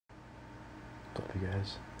What's up, you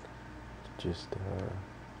guys? Just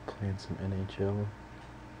playing some NHL.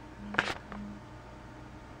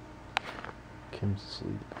 Kim's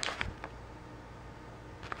asleep.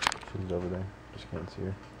 She's over there. Just can't see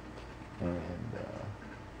her. And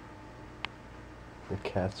the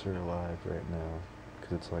cats are alive right now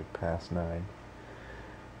because it's like past 9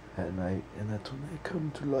 at night, and that's when they come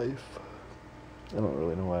to life. I don't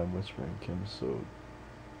really know why I'm whispering. Kim's so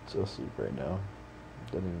asleep right now.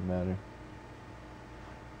 It doesn't even matter.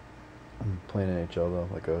 I'm playing NHL though,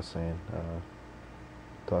 like I was saying.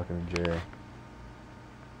 Talking to Jerry.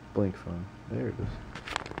 Blink phone. There it is.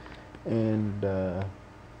 And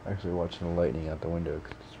actually watching the lightning out the window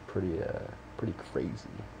because it's pretty crazy.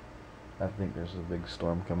 I think there's a big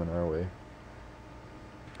storm coming our way.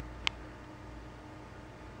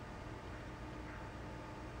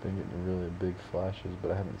 Been getting really big flashes,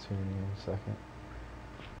 but I haven't seen any in a second.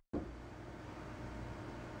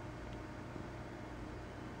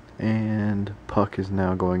 And Puck is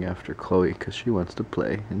now going after Chloe because she wants to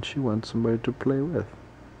play and she wants somebody to play with.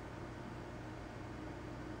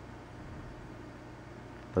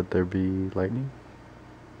 Let there be lightning.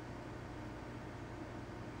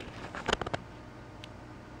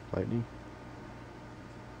 Lightning?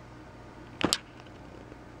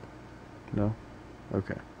 No?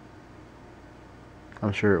 Okay.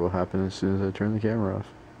 I'm sure it will happen as soon as I turn the camera off.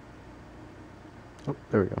 Oh,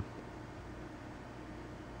 there we go.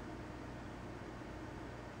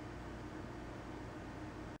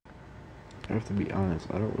 I have to be honest,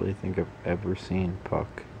 I don't really think I've ever seen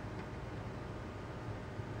Puck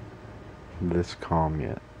this calm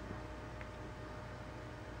yet.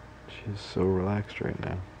 She's so relaxed right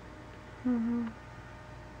now.